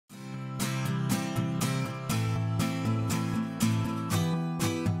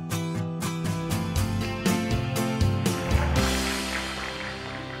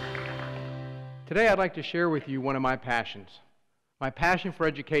Today I'd like to share with you one of my passion for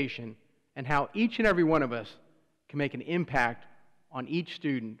education, and how each and every one of us can make an impact on each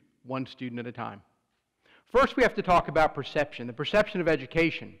student, one student at a time. First, we have to talk about perception, the perception of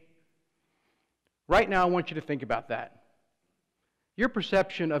education. Right now, I want you to think about that. Your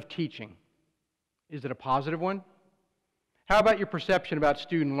perception of teaching, is it a positive one? How about your perception about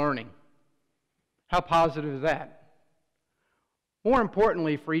student learning? How positive is that? More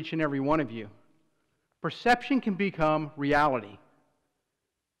importantly, for each and every one of you, perception can become reality.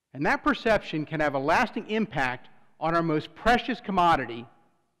 And that perception can have a lasting impact on our most precious commodity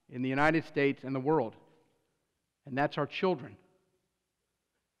in the United States and the world. And that's our children.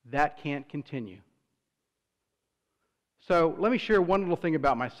 That can't continue. So let me share one little thing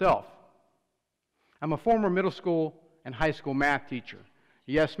about myself. I'm a former middle school and high school math teacher.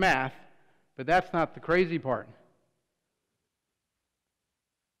 Yes, math, but that's not the crazy part.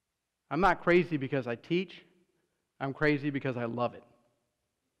 I'm not crazy because I teach. I'm crazy because I love it.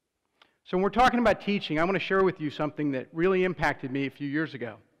 So when we're talking about teaching, I want to share with you something that really impacted me a few years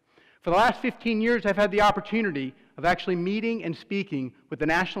ago. For the last 15 years, I've had the opportunity of actually meeting and speaking with the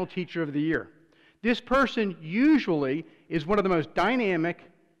National Teacher of the Year. This person usually is one of the most dynamic,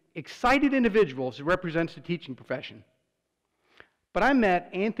 excited individuals who represents the teaching profession. But I met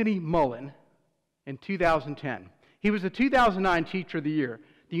Anthony Mullen in 2010. He was the 2009 Teacher of the Year.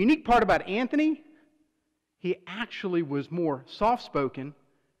 The unique part about Anthony, he actually was more soft-spoken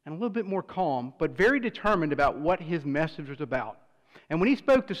and a little bit more calm, but very determined about what his message was about. And when he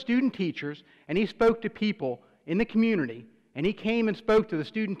spoke to student teachers, and he spoke to people in the community, and he came and spoke to the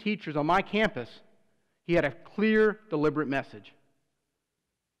student teachers on my campus, he had a clear, deliberate message.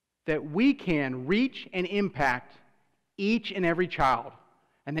 That we can reach and impact each and every child,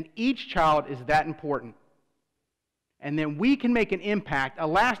 and that each child is that important. And then we can make an impact, a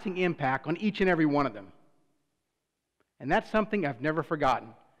lasting impact, on each and every one of them. And that's something I've never forgotten.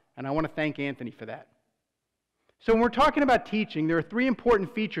 And I want to thank Anthony for that. So when we're talking about teaching, there are three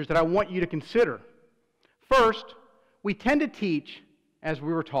important features that I want you to consider. First, we tend to teach as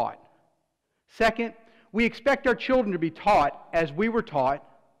we were taught. Second, we expect our children to be taught as we were taught.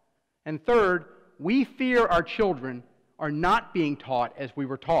 And third, we fear our children are not being taught as we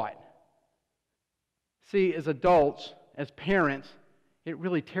were taught. See, as adults, as parents, it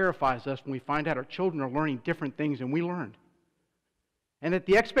really terrifies us when we find out our children are learning different things than we learned. And that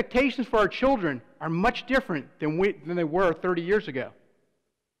the expectations for our children are much different than they were 30 years ago.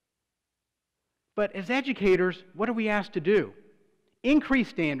 But as educators, what are we asked to do? Increase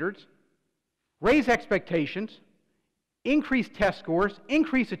standards, raise expectations, increase test scores,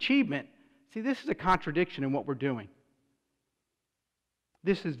 increase achievement. See, this is a contradiction in what we're doing.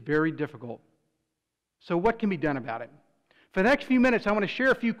 This is very difficult. So what can be done about it? For the next few minutes, I want to share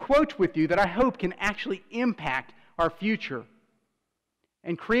a few quotes with you that I hope can actually impact our future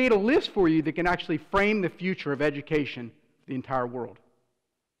and create a list for you that can actually frame the future of education for the entire world.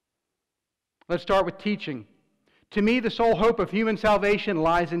 Let's start with teaching. To me, the sole hope of human salvation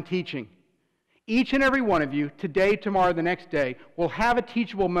lies in teaching. Each and every one of you, today, tomorrow, the next day, will have a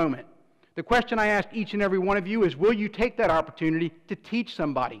teachable moment. The question I ask each and every one of you is, will you take that opportunity to teach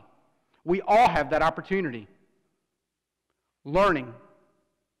somebody? We all have that opportunity. Learning.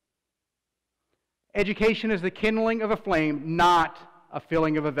 Education is the kindling of a flame, not a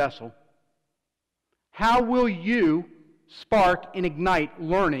filling of a vessel. How will you spark and ignite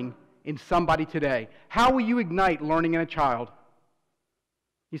learning in somebody today? How will you ignite learning in a child?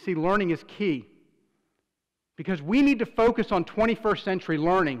 You see, learning is key, because we need to focus on 21st century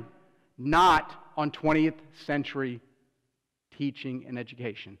learning, not on 20th century teaching and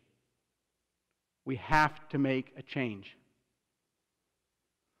education. We have to make a change.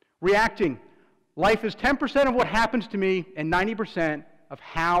 Reacting. Life is 10% of what happens to me and 90% of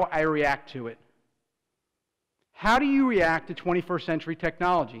how I react to it. How do you react to 21st century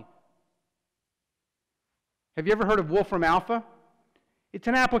technology? Have you ever heard of Wolfram Alpha? It's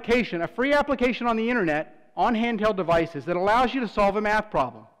an application, a free application on the internet, on handheld devices, that allows you to solve a math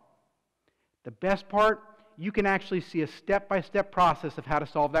problem. The best part, you can actually see a step-by-step process of how to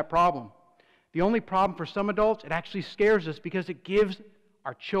solve that problem. The only problem for some adults, it actually scares us because it gives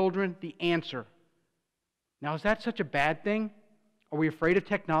our children the answer. Now, is that such a bad thing? Are we afraid of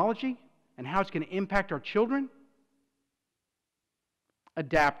technology and how it's going to impact our children?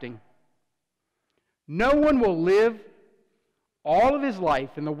 Adapting. No one will live all of his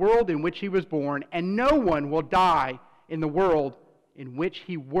life in the world in which he was born, and no one will die in the world in which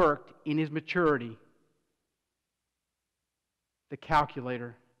he worked in his maturity. The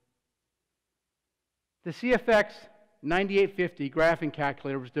calculator. The CFX 9850 graphing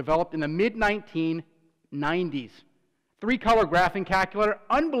calculator was developed in the mid-1990s. 3-color graphing calculator,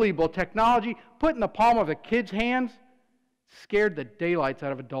 unbelievable technology, put in the palm of a kid's hands, scared the daylights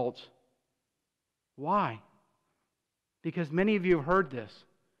out of adults. Why? Because many of you have heard this.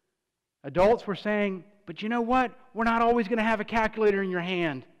 Adults were saying, but you know what? We're not always going to have a calculator in your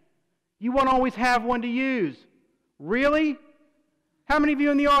hand. You won't always have one to use. Really? How many of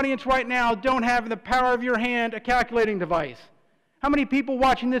you in the audience right now don't have in the power of your hand a calculating device? How many people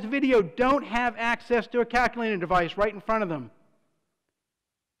watching this video don't have access to a calculating device right in front of them?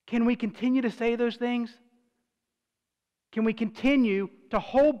 Can we continue to say those things? Can we continue to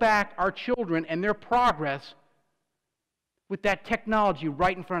hold back our children and their progress with that technology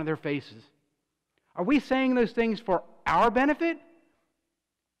right in front of their faces? Are we saying those things for our benefit?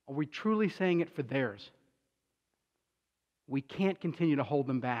 Or are we truly saying it for theirs? We can't continue to hold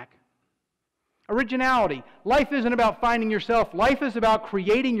them back. Originality. Life isn't about finding yourself. Life is about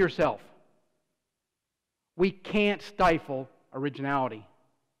creating yourself. We can't stifle originality.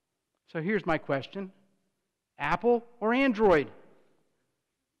 So here's my question. Apple or Android?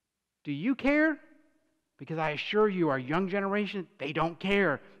 Do you care? Because I assure you, our young generation, they don't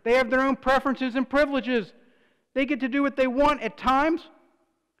care. They have their own preferences and privileges. They get to do what they want at times.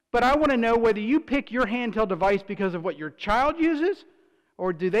 But I want to know whether you pick your handheld device because of what your child uses,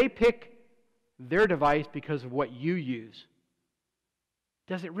 or do they pick their device because of what you use?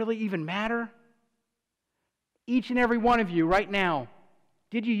 Does it really even matter? Each and every one of you right now,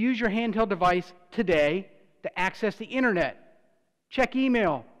 did you use your handheld device today to access the internet, check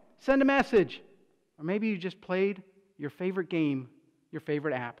email, send a message, or maybe you just played your favorite game, your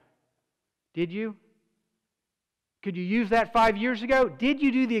favorite app? Did you? Could you use that 5 years ago? Did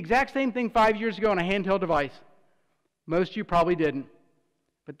you do the exact same thing 5 years ago on a handheld device? Most of you probably didn't.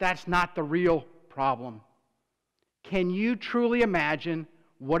 But that's not the real problem. Can you truly imagine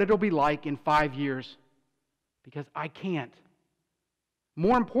what it'll be like in 5 years? Because I can't.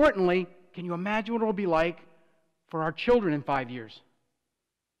 More importantly, can you imagine what it'll be like for our children in 5 years?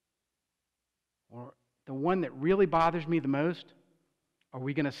 Or the one that really bothers me the most, are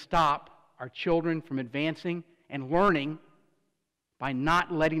we going to stop our children from advancing and learning by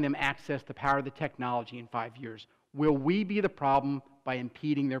not letting them access the power of the technology in 5 years? Will we be the problem by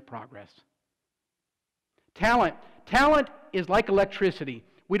impeding their progress? Talent. Talent is like electricity.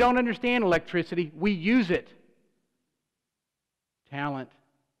 We don't understand electricity. We use it. Talent.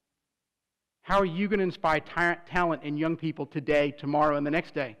 How are you going to inspire talent in young people today, tomorrow, and the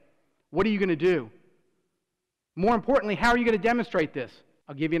next day? What are you going to do? More importantly, how are you going to demonstrate this?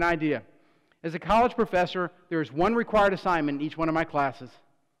 I'll give you an idea. As a college professor, there is one required assignment in each one of my classes.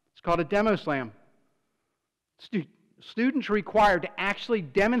 It's called a demo slam. Students are required to actually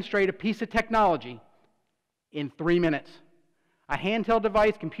demonstrate a piece of technology in 3 minutes. A handheld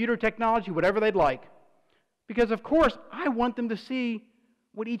device, computer technology, whatever they'd like. Because, of course, I want them to see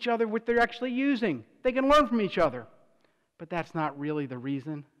what they're actually using. They can learn from each other. But that's not really the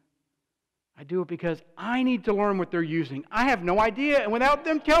reason. I do it because I need to learn what they're using. I have no idea, and without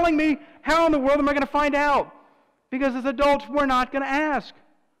them telling me, how in the world am I going to find out? Because as adults, we're not going to ask.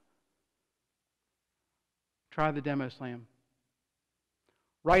 Try the demo slam.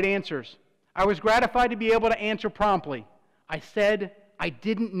 Right answers. I was gratified to be able to answer promptly. I said I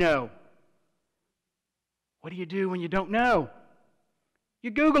didn't know. What do you do when you don't know?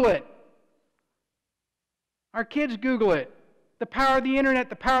 You Google it. Our kids Google it. The power of the internet,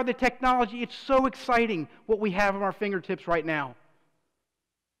 the power of the technology, it's so exciting what we have at our fingertips right now.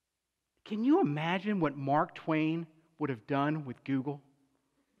 Can you imagine what Mark Twain would have done with Google?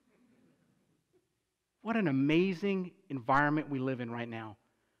 What an amazing environment we live in right now.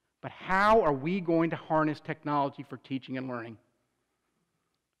 But how are we going to harness technology for teaching and learning?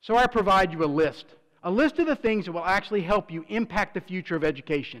 So I provide you a list of the things that will actually help you impact the future of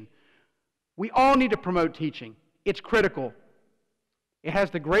education. We all need to promote teaching. It's critical. It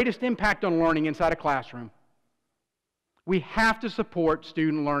has the greatest impact on learning inside a classroom. We have to support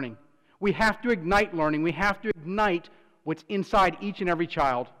student learning. We have to ignite learning. We have to ignite what's inside each and every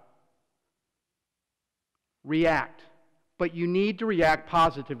child. React. But you need to react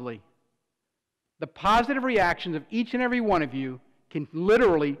positively. The positive reactions of each and every one of you can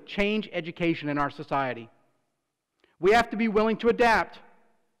literally change education in our society. We have to be willing to adapt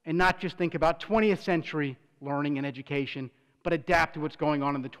and not just think about 20th century learning and education, but adapt to what's going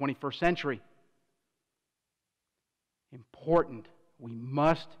on in the 21st century. Important. We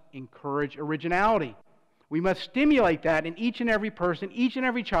must encourage originality. We must stimulate that in each and every person, each and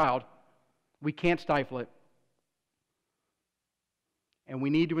every child. We can't stifle it. And we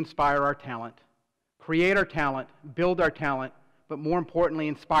need to inspire our talent. create our talent, build our talent, but more importantly,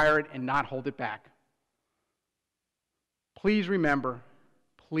 inspire it and not hold it back. Please remember,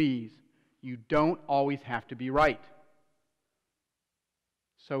 please, you don't always have to be right.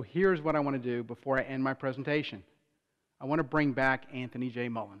 So here's what I want to do before I end my presentation. I want to bring back Anthony J.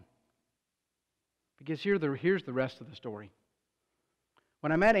 Mullen. Because here's the rest of the story.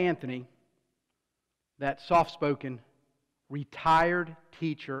 When I met Anthony, that soft-spoken, retired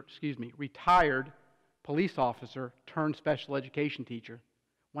police officer turned special education teacher,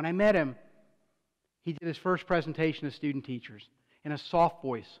 when I met him, he did his first presentation to student teachers in a soft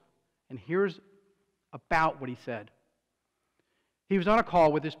voice. And here's about what he said. He was on a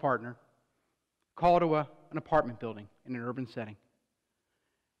call with his partner, call to an apartment building in an urban setting.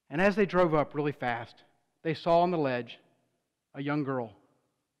 And as they drove up really fast, they saw on the ledge a young girl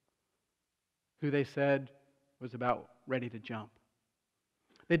who they said was about ready to jump.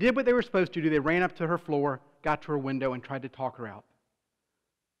 They did what they were supposed to do. They ran up to her floor, got to her window, and tried to talk her out.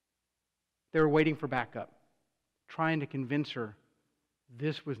 They were waiting for backup, trying to convince her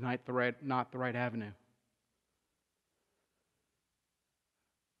this was not the right avenue.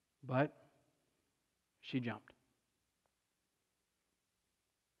 But she jumped.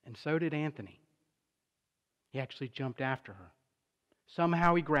 And so did Anthony. He actually jumped after her.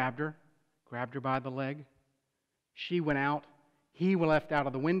 Somehow he grabbed her by the leg. She went out. He left out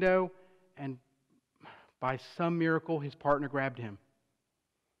of the window, and by some miracle, his partner grabbed him.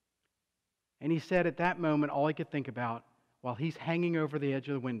 And he said at that moment, all he could think about, while he's hanging over the edge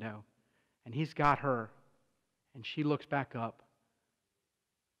of the window, and he's got her, and she looks back up,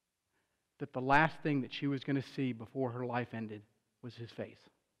 that the last thing that she was going to see before her life ended was his face.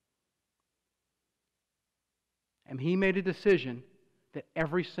 And he made a decision that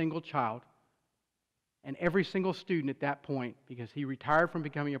every single child and every single student at that point, because he retired from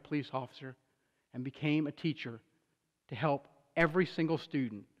becoming a police officer and became a teacher, to help every single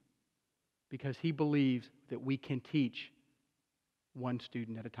student, because he believes that we can teach one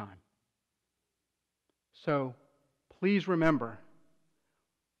student at a time. So please remember,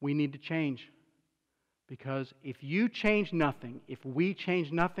 we need to change. Because if you change nothing, if we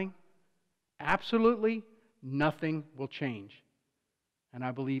change nothing, absolutely nothing will change. And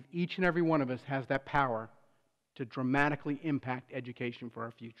I believe each and every one of us has that power to dramatically impact education for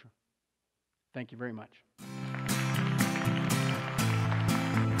our future. Thank you very much.